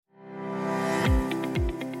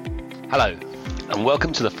Hello, and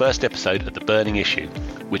welcome to the first episode of The Burning Issue,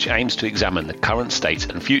 which aims to examine the current state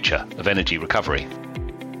and future of energy recovery.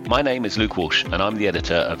 My name is Luke Walsh, and I'm the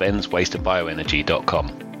editor of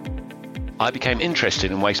enswasteandbioenergy.com. I became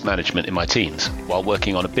interested in waste management in my teens while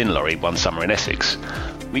working on a bin lorry one summer in Essex.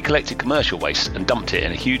 We collected commercial waste and dumped it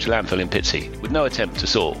in a huge landfill in Pitsea with no attempt to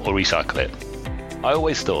sort or recycle it. I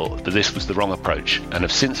always thought that this was the wrong approach and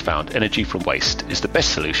have since found energy from waste is the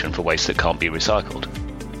best solution for waste that can't be recycled.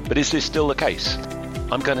 But is this still the case?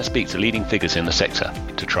 I'm going to speak to leading figures in the sector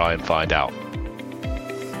to try and find out.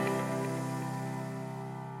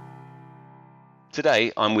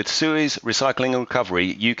 Today, I'm with Suez Recycling and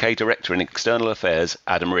Recovery UK Director in External Affairs,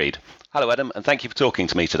 Adam Reed. Hello, Adam, and thank you for talking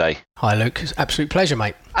to me today. Hi, Luke. It's an absolute pleasure,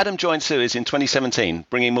 mate. Adam joined Suez in 2017,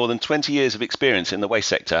 bringing more than 20 years of experience in the waste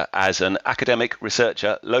sector as an academic,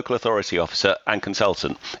 researcher, local authority officer and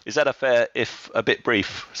consultant. Is that a fair, if a bit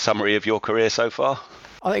brief, summary of your career so far?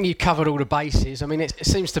 I think you've covered all the bases. I mean, it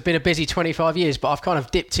seems to have been a busy 25 years, but I've kind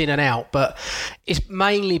of dipped in and out. But it's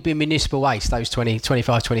mainly been municipal waste, those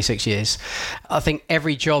 25, 26 years. I think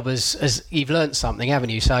every job has you've learnt something,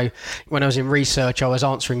 haven't you? So when I was in research, I was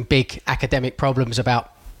answering big academic problems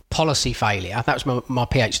about policy failure. That was my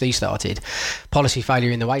PhD started, policy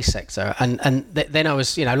failure in the waste sector. And then I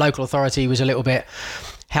was, local authority was a little bit,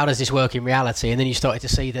 how does this work in reality? And then you started to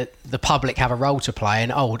see that the public have a role to play,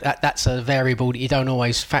 and that's a variable that you don't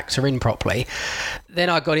always factor in properly. Then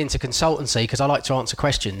I got into consultancy because I like to answer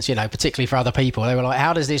questions, particularly for other people. They were like,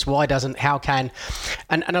 how does this, why doesn't, how can?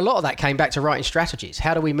 And a lot of that came back to writing strategies.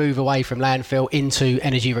 How do we move away from landfill into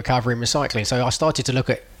energy recovery and recycling? So I started to look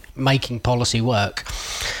at making policy work.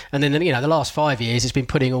 And then, the last 5 years, it's been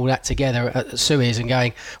putting all that together at Suez and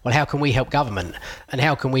going, well, how can we help government? And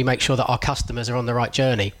how can we make sure that our customers are on the right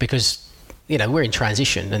journey? Because we're in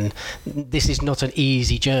transition and this is not an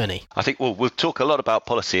easy journey. I think we'll talk a lot about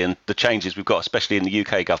policy and the changes we've got, especially in the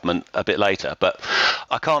UK government, a bit later. But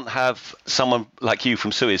I can't have someone like you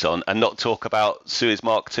from Suez on and not talk about Suez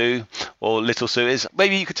Mark II or Little Suez.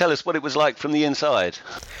 Maybe you could tell us what it was like from the inside.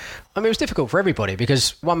 I mean, it was difficult for everybody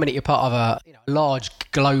because one minute you're part of a large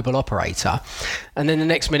global operator, and then the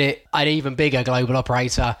next minute an even bigger global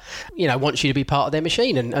operator, wants you to be part of their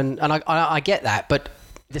machine. And I get that, but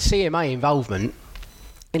the CMA involvement,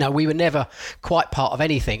 we were never quite part of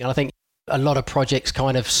anything. And I think a lot of projects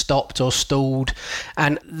kind of stopped or stalled,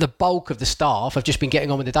 and the bulk of the staff have just been getting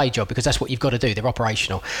on with the day job because that's what you've got to do. They're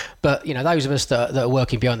operational. But, those of us that are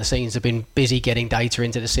working behind the scenes have been busy getting data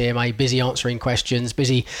into the CMA, busy answering questions,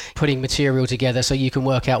 busy putting material together so you can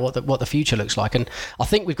work out what the future looks like. And I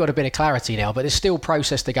think we've got a bit of clarity now, but there's still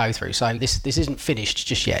process to go through. So this isn't finished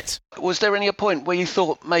just yet. Was there any point where you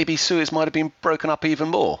thought maybe Suez might have been broken up even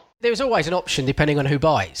more? There was always an option depending on who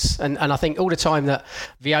buys. And I think all the time that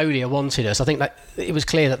Veolia wanted us, I think that it was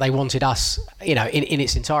clear that they wanted us, in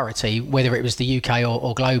its entirety, whether it was the UK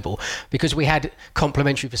or global, because we had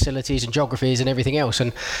complementary facilities and geographies and everything else.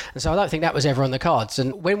 And so I don't think that was ever on the cards.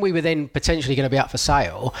 And when we were then potentially going to be up for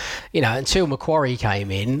sale, until Macquarie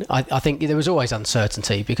came in, I think there was always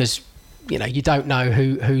uncertainty because you don't know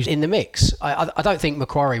who's in the mix. I don't think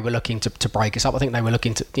Macquarie were looking to break us up. I think they were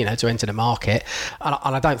looking to to enter the market.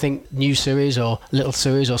 And I don't think New Suez or Little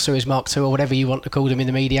Suez or Suez Mark II or whatever you want to call them in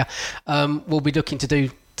the media will be looking to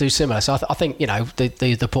do similar. So I think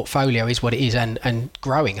the portfolio is what it is and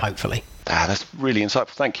growing hopefully. That's really insightful.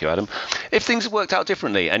 Thank you, Adam. If things had worked out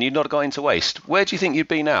differently and you'd not gone into waste, where do you think you'd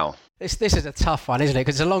be now? This is a tough one, isn't it?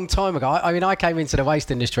 Because it's a long time ago. I came into the waste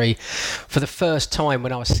industry for the first time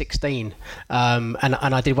when I was 16, and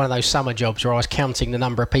I did one of those summer jobs where I was counting the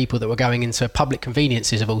number of people that were going into public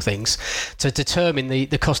conveniences of all things to determine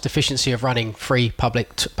the cost efficiency of running free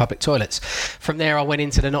public toilets. From there, I went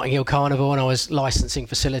into the Notting Hill Carnival and I was licensing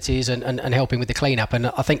facilities and helping with the cleanup. And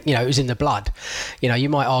I think it was in the blood. You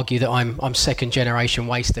might argue that I'm second generation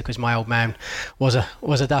waster because my old man was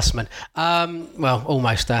a dustman. Well,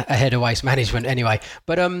 almost ahead of waste management anyway.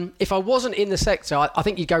 But if I wasn't in the sector, I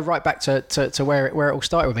think you'd go right back to where it all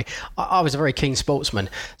started with me. I was a very keen sportsman.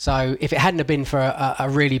 So if it hadn't have been for a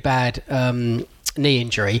really bad knee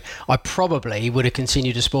injury, I probably would have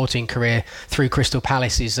continued a sporting career through Crystal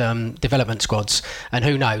Palace's development squads. And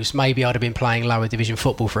who knows, maybe I'd have been playing lower division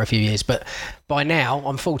football for a few years. But by now,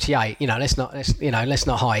 I'm 48. Let's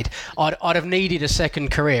not hide. I'd have needed a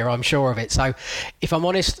second career, I'm sure of it. So if I'm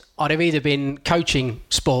honest, I'd have either been coaching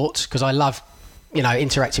sports because I love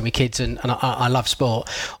interacting with kids and I love sport,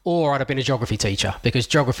 or I'd have been a geography teacher, because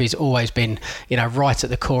geography's always been, right at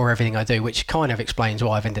the core of everything I do, which kind of explains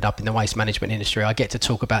why I've ended up in the waste management industry. I get to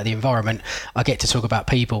talk about the environment, I get to talk about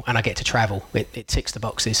people, and I get to travel. It ticks the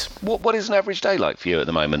boxes. What is an average day like for you at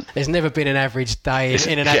the moment? There's never been an average day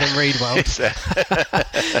in an Adam Reed world.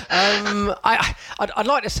 I'd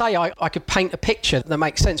like to say I could paint a picture that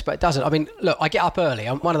makes sense, but it doesn't. I mean, look, I get up early.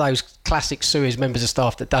 I'm one of those classic Suez members of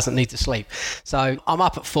staff that doesn't need to sleep. So I'm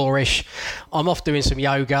up at 4ish. I'm off doing some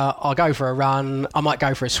yoga. I'll go for a run. I might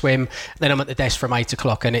go for a swim. Then I'm at the desk from 8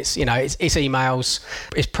 o'clock, and it's emails,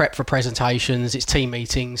 it's prep for presentations, it's team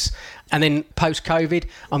meetings. And then post-COVID,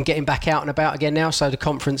 I'm getting back out and about again now. So the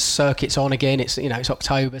conference circuit's on again. It's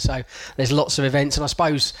October, so there's lots of events. And I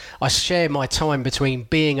suppose I share my time between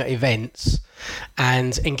being at events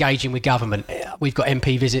and engaging with government. We've got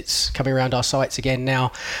MP visits coming around our sites again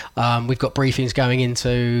now. We've got briefings going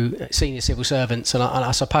into senior civil servants. And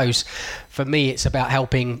I suppose for me, it's about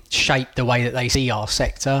helping shape the way that they see our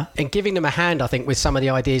sector and giving them a hand, I think, with some of the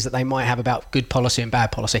ideas that they might have about good policy and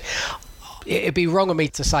bad policy. It'd be wrong of me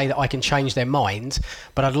to say that I can change their mind,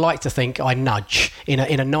 but I'd like to think I nudge in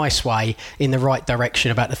a nice way in the right direction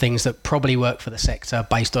about the things that probably work for the sector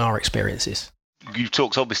based on our experiences. You've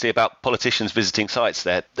talked obviously about politicians visiting sites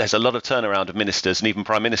there. There's a lot of turnaround of ministers and even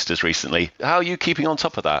prime ministers recently. How are you keeping on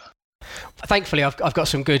top of that? Thankfully, I've got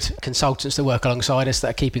some good consultants that work alongside us that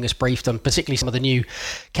are keeping us briefed on particularly some of the new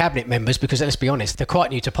cabinet members, because let's be honest, they're quite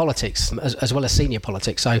new to politics as well as senior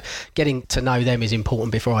politics. So getting to know them is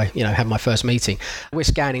important before I have my first meeting. We're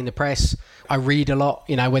scanning the press. I read a lot,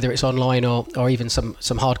 whether it's online or even some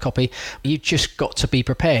hard copy. You've just got to be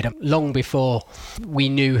prepared. Long before we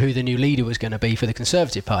knew who the new leader was going to be for the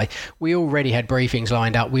Conservative Party, we already had briefings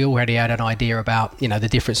lined up. We already had an idea about, the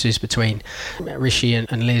differences between Rishi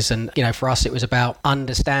and Liz. And, for us, it was about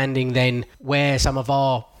understanding then where some of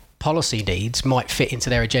our policy needs might fit into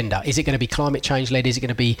their agenda. Is it going to be climate change led? Is it going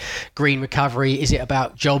to be green recovery? Is it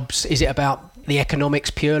about jobs? Is it about the economics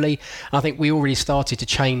purely? I think we already started to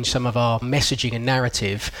change some of our messaging and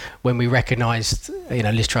narrative when we recognised,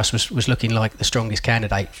 Liz Truss was looking like the strongest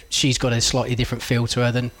candidate. She's got a slightly different feel to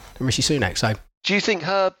her than Rishi Sunak. So, do you think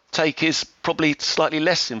her take is probably slightly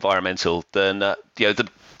less environmental than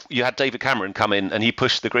you had David Cameron come in and he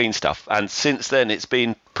pushed the green stuff, and since then it's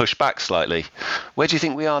been pushed back slightly? Where do you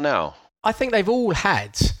think we are now? I think they've all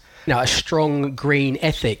had a strong green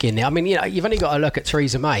ethic in there. I mean, you've only got to look at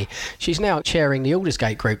Theresa May. She's now chairing the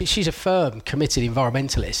Aldersgate Group. She's a firm, committed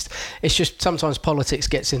environmentalist. It's just sometimes politics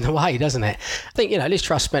gets in the way, doesn't it? I think, Liz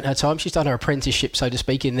Truss spent her time, she's done her apprenticeship, so to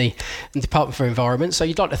speak, in the Department for Environment. So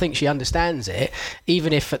you'd like to think she understands it,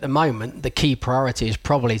 even if at the moment the key priority is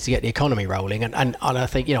probably to get the economy rolling. And I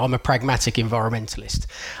think, I'm a pragmatic environmentalist.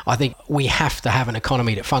 I think we have to have an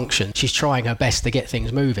economy that functions. She's trying her best to get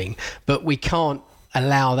things moving, but we can't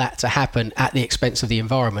allow that to happen at the expense of the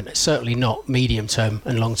environment. It's certainly not medium-term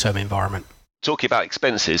and long-term environment. Talking about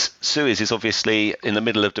expenses, Suez is obviously in the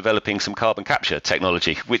middle of developing some carbon capture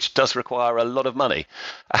technology, which does require a lot of money.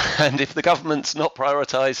 And if the government's not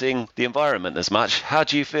prioritising the environment as much, how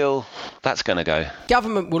do you feel that's going to go?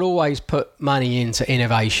 Government will always put money into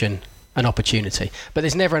innovation and opportunity, but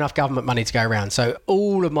there's never enough government money to go around. So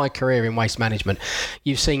all of my career in waste management,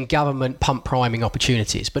 you've seen government pump priming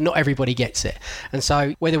opportunities, but not everybody gets it. And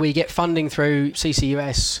so whether we get funding through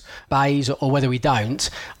CCUS, BAYS, or whether we don't,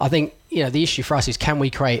 I think the issue for us is, can we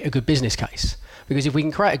create a good business case? Because if we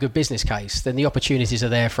can create a good business case, then the opportunities are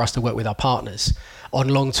there for us to work with our partners on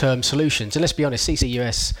long-term solutions. And let's be honest,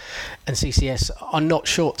 CCUS and CCS are not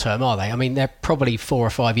short-term, are they? I mean, they're probably 4 or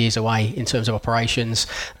 5 years away in terms of operations.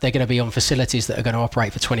 They're going to be on facilities that are going to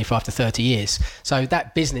operate for 25 to 30 years. So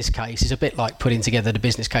that business case is a bit like putting together the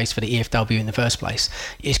business case for the EFW in the first place.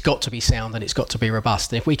 It's got to be sound and it's got to be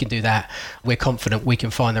robust. And if we can do that, we're confident we can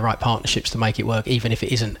find the right partnerships to make it work, even if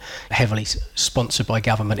it isn't heavily sponsored by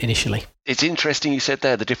government initially. It's interesting you said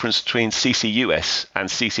there the difference between CCUS and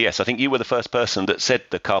CCS. I think you were the first person that said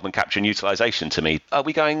the carbon capture and utilisation to me. Are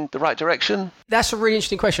we going the right direction? That's a really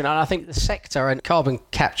interesting question. And I think the sector and carbon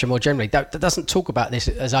capture more generally that doesn't talk about this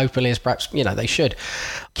as openly as perhaps they should.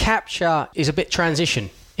 Capture is a bit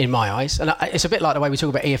transition in my eyes. And it's a bit like the way we talk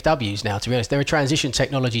about EFWs now, to be honest. They're a transition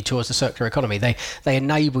technology towards the circular economy. They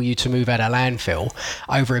enable you to move out of landfill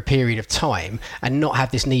over a period of time and not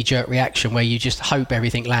have this knee-jerk reaction where you just hope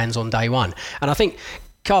everything lands on day one. And I think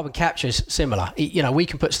carbon capture is similar. We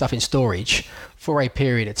can put stuff in storage for a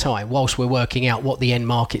period of time whilst we're working out what the end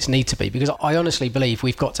markets need to be, because I honestly believe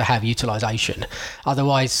we've got to have utilisation.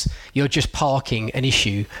 Otherwise, you're just parking an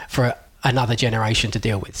issue for another generation to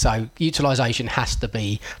deal with. So utilisation has to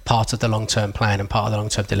be part of the long-term plan and part of the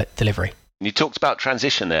long-term delivery. You talked about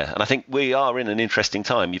transition there, and I think we are in an interesting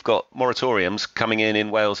time. You've got moratoriums coming in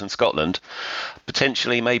Wales and Scotland,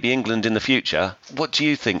 potentially maybe England in the future. What do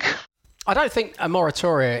you think? I don't think a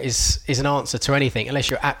moratoria is an answer to anything unless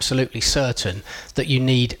you're absolutely certain that you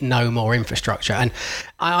need no more infrastructure. And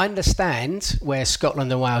I understand where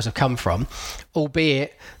Scotland and Wales have come from,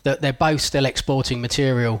 albeit that they're both still exporting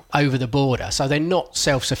material over the border. So they're not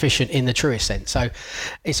self-sufficient in the truest sense. So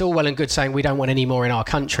it's all well and good saying we don't want any more in our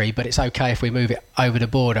country, but it's okay if we move it over the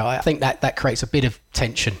border. I think that creates a bit of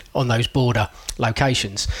tension on those border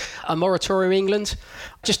locations. A moratorium in England,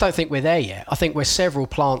 I just don't think we're there yet. I think we're several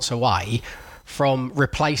plants away from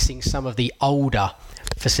replacing some of the older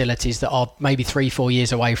facilities that are maybe 3-4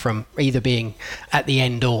 years away from either being at the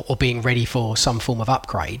end or being ready for some form of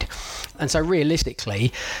upgrade. And so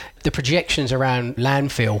realistically, the projections around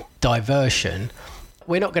landfill diversion,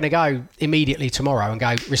 we're not going to go immediately tomorrow and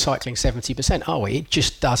go recycling 70%, are we? It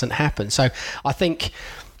just doesn't happen. So I think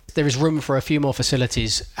there is room for a few more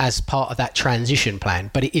facilities as part of that transition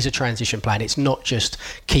plan, but it is a transition plan. It's not just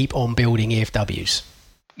keep on building EFWs.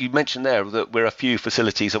 You mentioned there that we're a few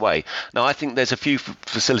facilities away. Now, I think there's a few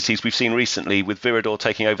facilities we've seen recently with Viridor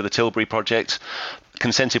taking over the Tilbury project.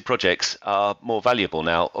 Consented projects are more valuable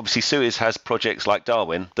now. Obviously, Suez has projects like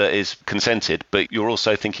Darwin that is consented, but you're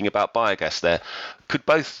also thinking about biogas there. Could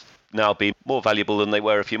both now be more valuable than they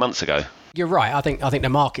were a few months ago? You're right. I think the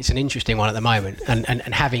market's an interesting one at the moment, and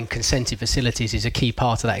having consented facilities is a key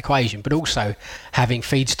part of that equation, but also having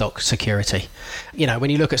feedstock security. You know, when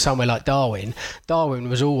you look at somewhere like Darwin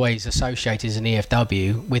was always associated as an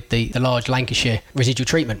EFW with the large Lancashire residual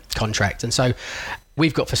treatment contract, and so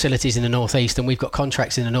we've got facilities in the northeast and we've got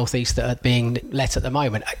contracts in the northeast that are being let at the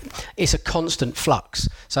moment. It's a constant flux.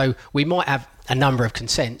 So we might have a number of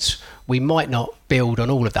consents. We might not build on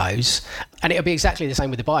all of those. And it'll be exactly the same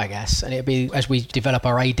with the biogas. And it'll be as we develop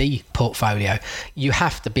our AD portfolio, you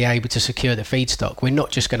have to be able to secure the feedstock. We're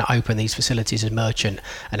not just going to open these facilities as merchant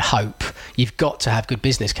and hope. You've got to have good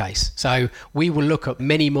business case. So we will look at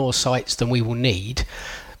many more sites than we will need,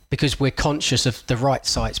 because we're conscious of the right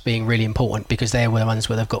sites being really important, because they're the ones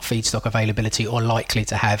where they've got feedstock availability or likely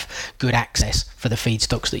to have good access for the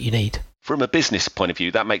feedstocks that you need. From a business point of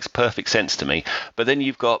view, that makes perfect sense to me. But then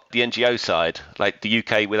you've got the NGO side, like the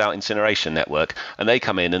UK Without Incineration Network, and they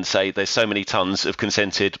come in and say there's so many tonnes of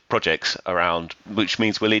consented projects around, which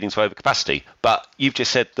means we're leading to overcapacity. But you've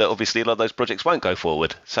just said that obviously a lot of those projects won't go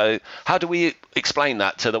forward. So how do we explain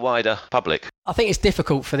that to the wider public? I think it's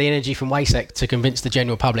difficult for the energy from waste sector to convince the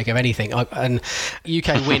general public of anything. And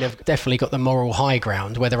UK Win have definitely got the moral high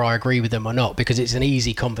ground, whether I agree with them or not, because it's an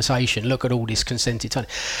easy conversation. Look at all this consented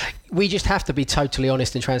tonnage. We just have to be totally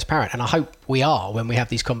honest and transparent, and I hope we are when we have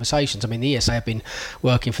these conversations. I mean, the ESA have been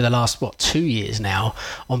working for the last 2 years now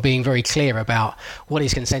on being very clear about what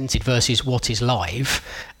is consented versus what is live,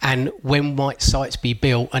 and when might sites be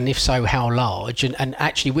built, and if so, how large, and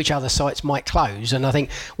actually which other sites might close. And I think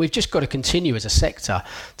we've just got to continue as a sector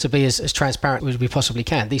to be as transparent as we possibly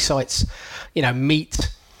can. These sites, meet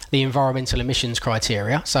the environmental emissions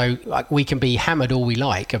criteria, so we can be hammered all we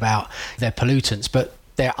like about their pollutants, but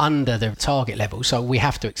they're under the target level, so we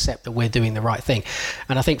have to accept that we're doing the right thing.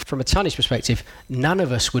 And I think from a tonnage perspective, none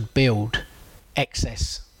of us would build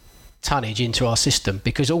excess tonnage into our system,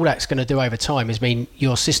 because all that's going to do over time is mean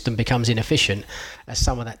your system becomes inefficient as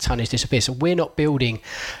some of that tonnage disappears. So we're not building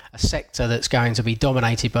a sector that's going to be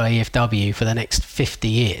dominated by EFW for the next 50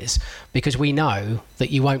 years, because we know that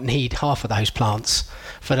you won't need half of those plants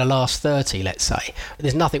for the last 30, let's say.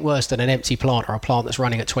 There's nothing worse than an empty plant or a plant that's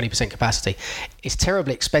running at 20% capacity. It's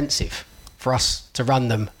terribly expensive for us to run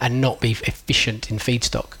them and not be efficient in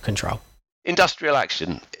feedstock control. Industrial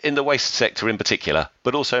action in the waste sector in particular,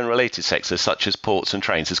 but also in related sectors such as ports and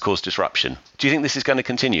trains, has caused disruption. Do you think this is going to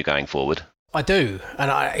continue going forward? I do,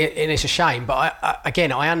 and it's a shame, but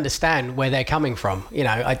I understand where they're coming from.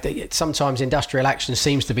 Sometimes industrial action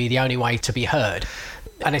seems to be the only way to be heard.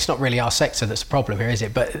 And it's not really our sector that's the problem here, is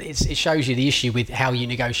it? But it shows you the issue with how you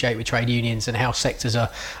negotiate with trade unions and how sectors are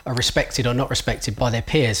respected or not respected by their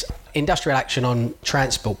peers. Industrial action on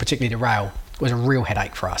transport, particularly the rail, was a real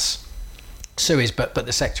headache for us. Suez, but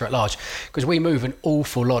the sector at large, because we move an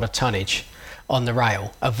awful lot of tonnage on the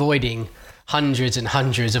rail, avoiding hundreds and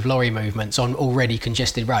hundreds of lorry movements on already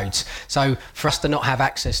congested roads. So for us to not have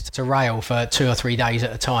access to rail for 2 or 3 days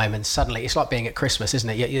at a time, and suddenly it's like being at Christmas, isn't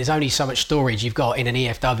it? There's only so much storage you've got in an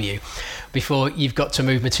EFW before you've got to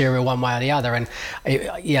move material one way or the other. And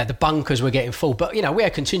the bunkers were getting full, but we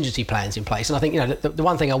had contingency plans in place. And I think the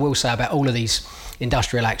one thing I will say about all of these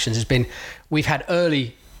industrial actions has been we've had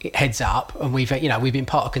early heads up, and we've been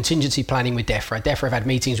part of contingency planning with DEFRA. DEFRA have had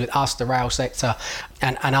meetings with us, the rail sector,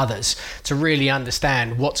 and others to really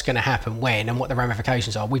understand what's going to happen when and what the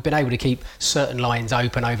ramifications are. We've been able to keep certain lines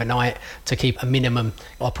open overnight to keep a minimum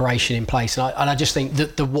operation in place, and I just think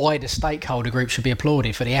that the wider stakeholder group should be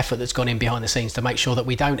applauded for the effort that's gone in behind the scenes to make sure that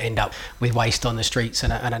we don't end up with waste on the streets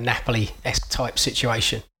and a Napoli-esque type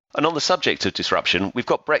situation. And on the subject of disruption, we've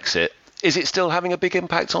got Brexit. Is it still having a big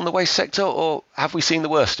impact on the waste sector, or have we seen the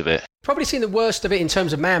worst of it? Probably seen the worst of it in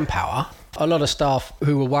terms of manpower. A lot of staff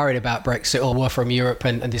who were worried about Brexit or were from Europe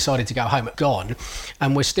and decided to go home are gone.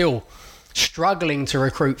 And we're still struggling to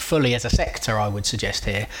recruit fully as a sector, I would suggest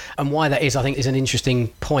here. And why that is, I think, is an interesting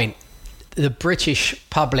point. The British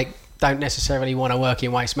public don't necessarily want to work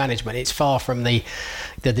in waste management. It's far from the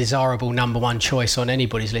desirable number one choice on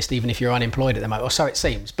anybody's list, even if you're unemployed at the moment, or so it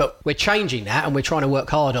seems. But we're changing that, and we're trying to work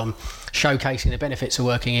hard on showcasing the benefits of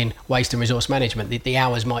working in waste and resource management. The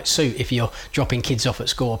hours might suit if you're dropping kids off at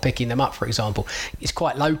school or picking them up, for example. It's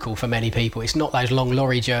quite local for many people. It's not those long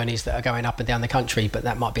lorry journeys that are going up and down the country, but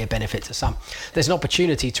that might be a benefit to some. There's an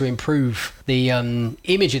opportunity to improve the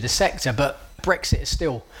image of the sector, but Brexit has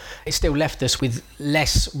still left us with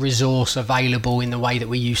less resource available in the way that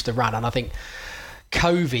we used to run, and I think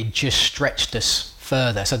COVID just stretched us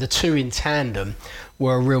further. So the two in tandem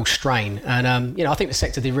were a real strain, and I think the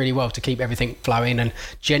sector did really well to keep everything flowing, and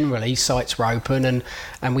generally sites were open,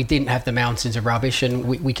 and we didn't have the mountains of rubbish, and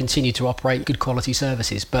we continue to operate good quality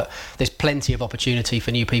services. But there's plenty of opportunity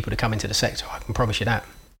for new people to come into the sector, I can promise you that.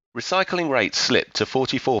 Recycling rates slipped to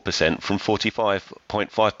 44% from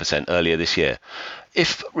 45.5% earlier this year.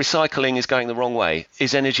 If recycling is going the wrong way,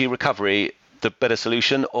 is energy recovery the better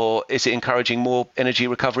solution, or is it encouraging more energy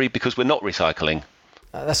recovery because we're not recycling?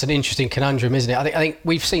 That's an interesting conundrum, isn't it? I think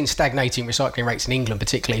we've seen stagnating recycling rates in England,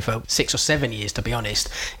 particularly for 6 or 7 years, to be honest.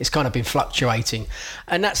 It's kind of been fluctuating.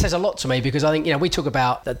 And that says a lot to me, because I think, we talk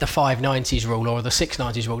about the 590s rule or the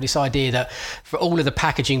 690s rule, this idea that for all of the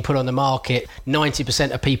packaging put on the market,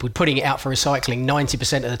 90% of people putting it out for recycling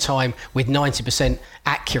 90% of the time with 90%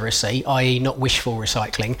 accuracy, i.e. not wishful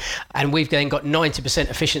recycling. And we've then got 90%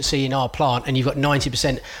 efficiency in our plant, and you've got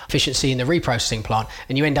 90% efficiency in the reprocessing plant,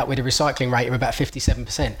 and you end up with a recycling rate of about 57%.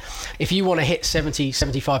 If you want to hit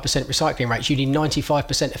 70-75% recycling rates, you need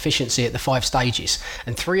 95% efficiency at the 5 stages,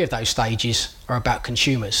 and 3 of those stages are about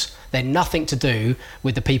consumers. They're nothing to do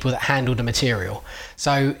with the people that handle the material.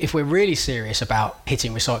 So if we're really serious about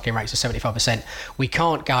hitting recycling rates of 75%, we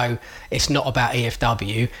can't go, it's not about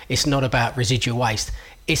EFW, it's not about residual waste.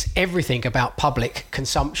 It's everything about public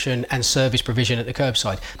consumption and service provision at the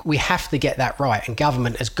curbside. We have to get that right, and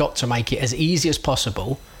government has got to make it as easy as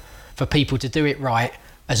possible for people to do it right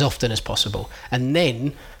as often as possible, and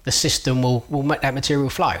then the system will make that material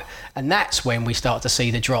flow, and that's when we start to see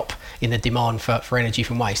the drop in the demand for energy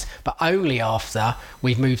from waste, but only after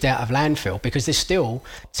we've moved out of landfill, because there's still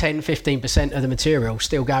 10-15% of the material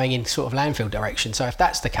still going in sort of landfill direction. So if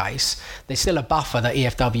that's the case, there's still a buffer that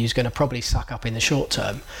EFW is going to probably suck up in the short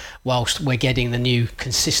term, whilst we're getting the new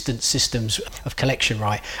consistent systems of collection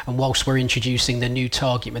right, and whilst we're introducing the new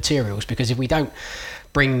target materials, because if we don't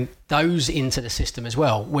bring those into the system as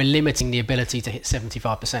well, we're limiting the ability to hit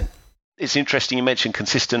 75%. It's interesting you mentioned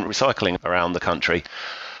consistent recycling around the country.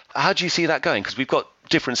 How do you see that going? Because we've got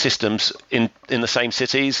different systems in the same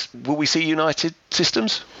cities. Will we see united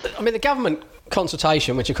systems? I mean, the government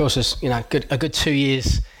consultation, which of course is a good 2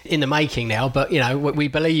 years in the making now, but we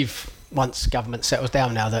believe once government settles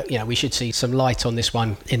down now that we should see some light on this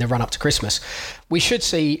one in the run up to Christmas. We should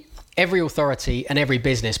see every authority and every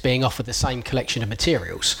business being offered the same collection of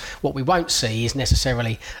materials. What we won't see is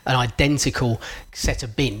necessarily an identical set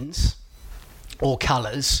of bins or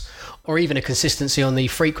colours, or even a consistency on the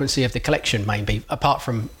frequency of the collection, maybe, apart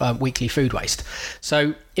from weekly food waste.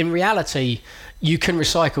 So in reality, you can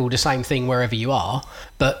recycle the same thing wherever you are,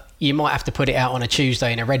 but you might have to put it out on a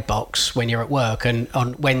Tuesday in a red box when you're at work, and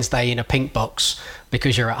on Wednesday in a pink box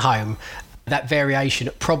because you're at home. That variation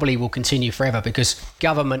probably will continue forever, because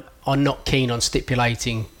government are not keen on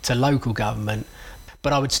stipulating to local government,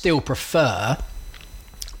 but I would still prefer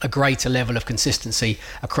a greater level of consistency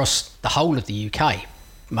across the whole of the UK,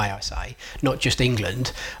 may I say, not just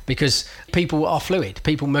England, because people are fluid.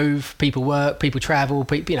 People move, people work, people travel,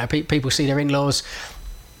 people see their in-laws.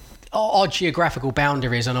 Our geographical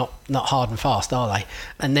boundaries are not hard and fast, are they?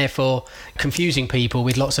 And therefore, confusing people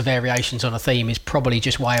with lots of variations on a theme is probably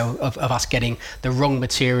just a way of us getting the wrong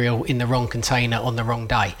material in the wrong container on the wrong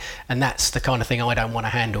day. And that's the kind of thing I don't want to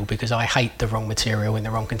handle, because I hate the wrong material in the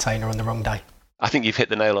wrong container on the wrong day. I think you've hit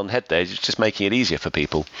the nail on the head there. It's just making it easier for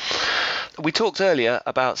people. We talked earlier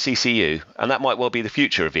about CCU, and that might well be the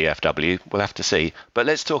future of EFW. We'll have to see. But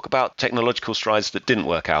let's talk about technological strides that didn't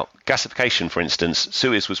work out. Gasification, for instance.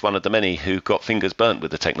 Suez was one of the many who got fingers burnt with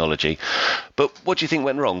the technology. But what do you think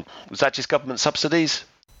went wrong? Was that just government subsidies?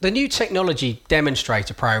 The new technology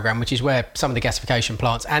demonstrator program, which is where some of the gasification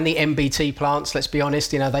plants and the MBT plants, let's be honest,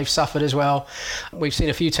 they've suffered as well. We've seen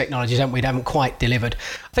a few technologies, haven't we, that haven't quite delivered.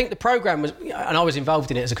 I think the program was, and I was involved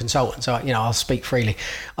in it as a consultant, so I'll speak freely.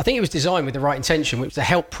 I think it was designed with the right intention, which was to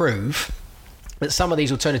help prove that some of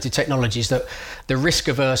these alternative technologies that the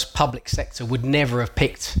risk-averse public sector would never have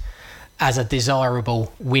picked as a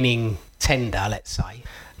desirable winning tender, let's say,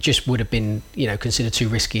 just would have been, considered too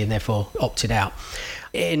risky and therefore opted out.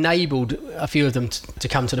 It enabled a few of them to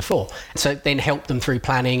come to the fore. So then helped them through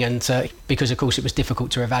planning, and because of course it was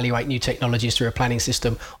difficult to evaluate new technologies through a planning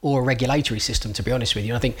system or a regulatory system, to be honest with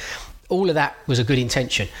you. And I think all of that was a good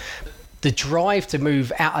intention. The drive to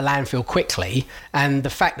move out of landfill quickly and the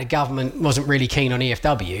fact that government wasn't really keen on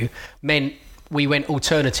EFW meant we went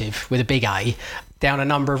alternative with a big A down a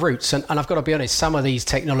number of routes. And I've got to be honest, some of these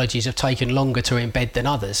technologies have taken longer to embed than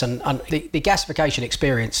others. And the gasification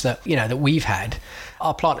experience that we've had,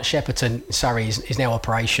 our plant at Shepperton, Surrey, is now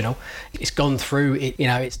operational. It's gone through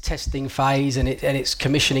its testing phase and its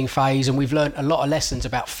commissioning phase, and we've learned a lot of lessons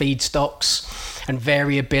about feedstocks and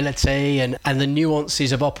variability and the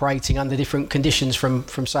nuances of operating under different conditions from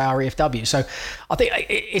say our EFW. So I think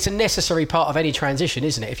it's a necessary part of any transition,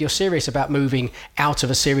 isn't it? If you're serious about moving out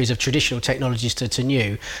of a series of traditional technologies to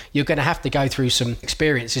new, you're going to have to go through some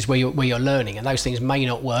experiences where you're learning, and those things may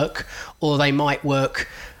not work, or they might work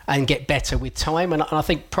and get better with time. And I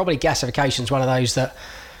think probably gasification is one of those that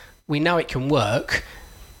we know it can work.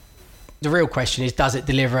 The real question is, does it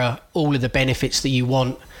deliver all of the benefits that you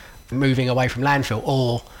want moving away from landfill,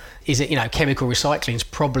 or is it, chemical recycling is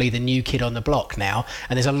probably the new kid on the block now,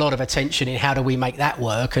 and there's a lot of attention in how do we make that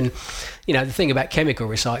work. And the thing about chemical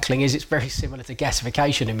recycling is it's very similar to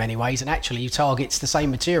gasification in many ways, and actually targets the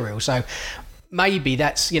same material. So maybe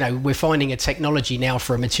that's, we're finding a technology now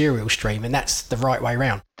for a material stream, and that's the right way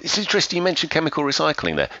around. It's interesting you mentioned chemical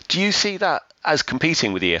recycling there. Do you see that as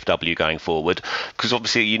competing with EFW going forward? Because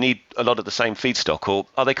obviously you need a lot of the same feedstock, or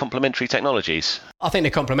are they complementary technologies? I think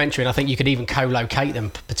they're complementary, and I think you could even co-locate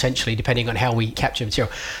them potentially depending on how we capture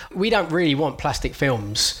material. We don't really want plastic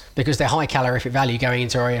films because they're high calorific value going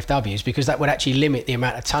into our EFWs, because that would actually limit the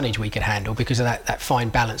amount of tonnage we could handle because of that fine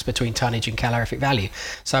balance between tonnage and calorific value.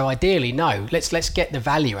 So ideally, no, let's get the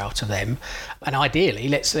value out of them, and ideally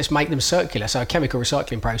let's make them circular. So a chemical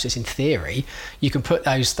recycling process, in theory, you can put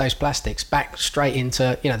those plastics back straight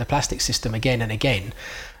into the plastic system again and again.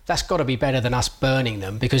 That's got to be better than us burning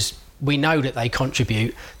them, because we know that they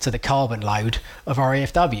contribute to the carbon load of our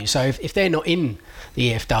EFW. So if they're not in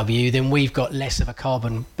the EFW, then we've got less of a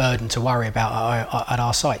carbon burden to worry about at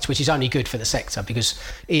our sites, which is only good for the sector, because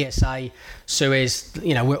ESA, Suez,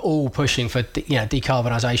 we're all pushing for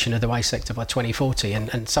decarbonisation of the waste sector by 2040,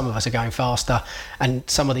 and some of us are going faster, and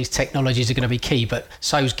some of these technologies are going to be key, but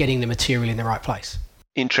so's getting the material in the right place.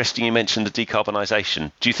 Interesting you mentioned the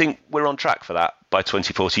decarbonisation. Do you think we're on track for that by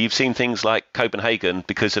 2040? You've seen things like Copenhagen,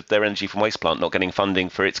 because of their energy from waste plant not getting funding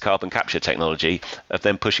for its carbon capture technology, of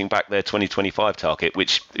them pushing back their 2025 target,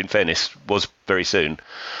 which in fairness was very soon.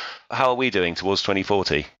 How are we doing towards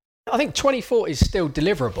 2040? I think 2040 is still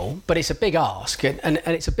deliverable, but it's a big ask, and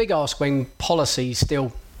it's a big ask when policy's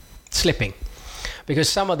still slipping. Because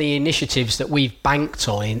some of the initiatives that we've banked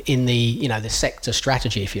on in the the sector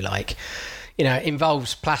strategy, if you like,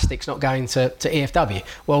 involves plastics not going to EFW.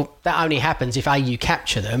 Well, that only happens if A, you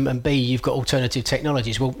capture them, and B, you've got alternative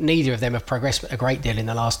technologies. Well, neither of them have progressed a great deal in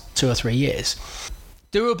the last 2 or 3 years.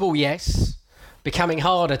 Doable, yes. Becoming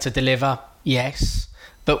harder to deliver, yes.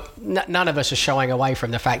 But none of us are shying away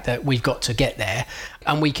from the fact that we've got to get there,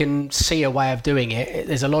 and we can see a way of doing it.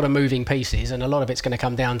 There's a lot of moving pieces, and a lot of it's going to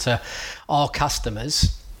come down to our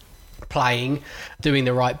customers playing, doing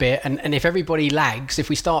the right bit. And if everybody lags, if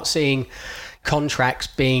we start seeing contracts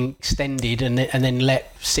being extended and then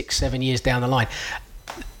let 6-7 years down the line,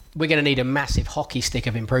 we're going to need a massive hockey stick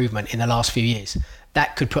of improvement in the last few years.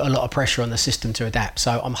 That could put a lot of pressure on the system to adapt.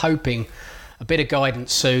 So I'm hoping a bit of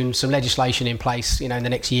guidance soon, some legislation in place, in the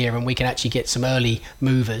next year, and we can actually get some early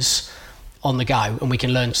movers on the go, and we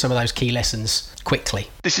can learn some of those key lessons quickly.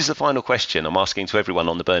 This is the final question I'm asking to everyone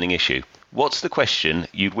on the burning issue. What's the question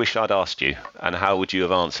you'd wish I'd asked you, and how would you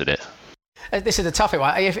have answered it? This is a tough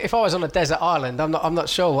one. If I was on a desert island, I'm not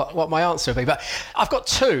sure what my answer would be, but I've got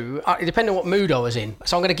two, depending on what mood I was in.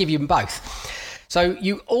 So I'm going to give you them both. So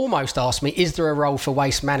you almost asked me, is there a role for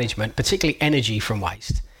waste management, particularly energy from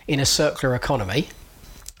waste, in a circular economy?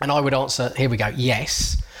 And I would answer, here we go,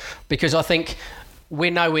 yes, because I think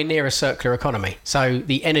we're nowhere near a circular economy. So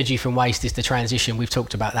the energy from waste is the transition. We've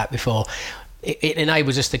talked about that before. It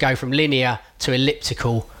enables us to go from linear to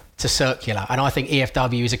elliptical to circular, and I think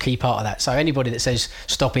EFW is a key part of that. So anybody that says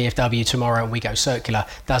stop EFW tomorrow and we go circular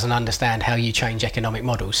doesn't understand how you change economic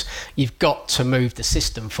models. You've got to move the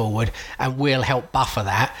system forward, and we'll help buffer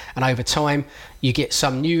that, and over time you get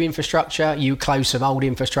some new infrastructure, you close some old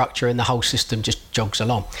infrastructure, and the whole system just jogs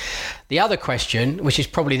along. The other question, which is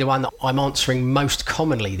probably the one that I'm answering most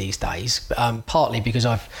commonly these days, partly because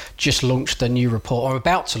I've just launched a new report, or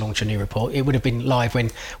about to launch a new report, it would have been live when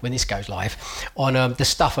this goes live, on the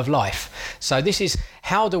stuff of life. So this is,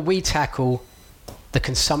 how do we tackle the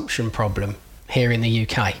consumption problem here in the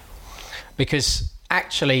UK? Because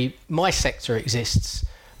actually my sector exists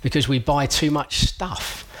because we buy too much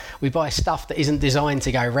stuff. We buy stuff that isn't designed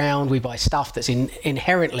to go round. We buy stuff that's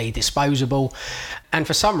inherently disposable. And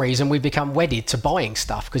for some reason, we've become wedded to buying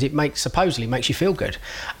stuff because it supposedly makes you feel good.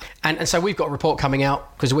 And so we've got a report coming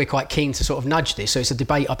out because we're quite keen to sort of nudge this. So it's a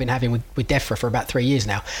debate I've been having with DEFRA for about 3 years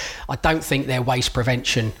now. I don't think their waste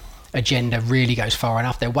prevention agenda really goes far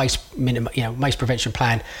enough. Their waste prevention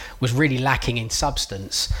plan was really lacking in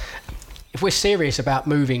substance. If we're serious about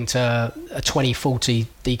moving to a 2040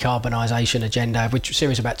 decarbonisation agenda, if we're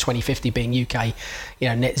serious about 2050 being UK,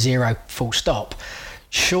 net zero, full stop,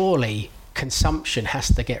 surely consumption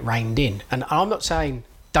has to get reined in. And I'm not saying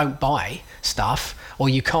don't buy stuff or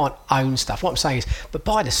you can't own stuff. What I'm saying is, but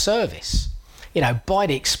buy the service. Buy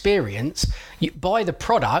the experience, you buy the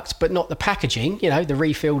product, but not the packaging, the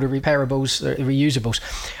refill, the repairables, the reusables.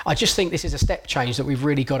 I just think this is a step change that we've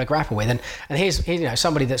really got to grapple with. And here's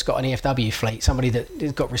somebody that's got an EFW fleet, somebody that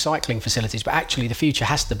has got recycling facilities, but actually the future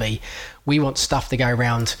has to be, we want stuff to go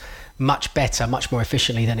around much better, much more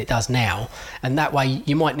efficiently than it does now. And that way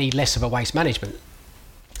you might need less of a waste management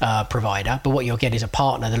provider, but what you'll get is a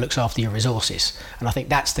partner that looks after your resources. And I think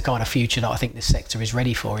that's the kind of future that I think this sector is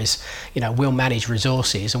ready for, is, we'll manage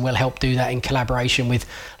resources and we'll help do that in collaboration with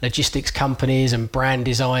logistics companies and brand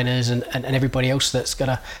designers and everybody else that's got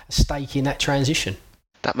a stake in that transition.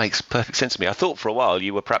 That makes perfect sense to me. I thought for a while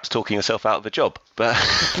you were perhaps talking yourself out of a job, but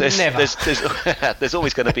there's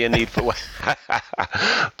always going to be a need for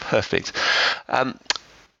perfect.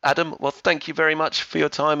 Adam, well, thank you very much for your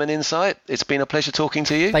time and insight. It's been a pleasure talking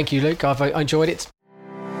to you. Thank you, Luke. I've enjoyed it.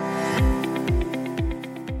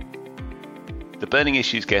 The Burning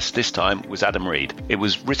Issues guest this time was Adam Reed. It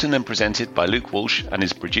was written and presented by Luke Walsh and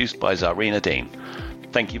is produced by Zarina Dean.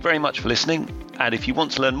 Thank you very much for listening. And if you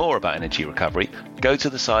want to learn more about energy recovery, go to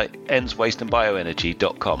the site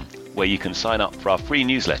endswasteandbioenergy.com, where you can sign up for our free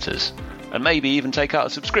newsletters and maybe even take out a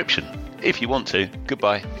subscription. If you want to.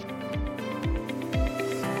 Goodbye.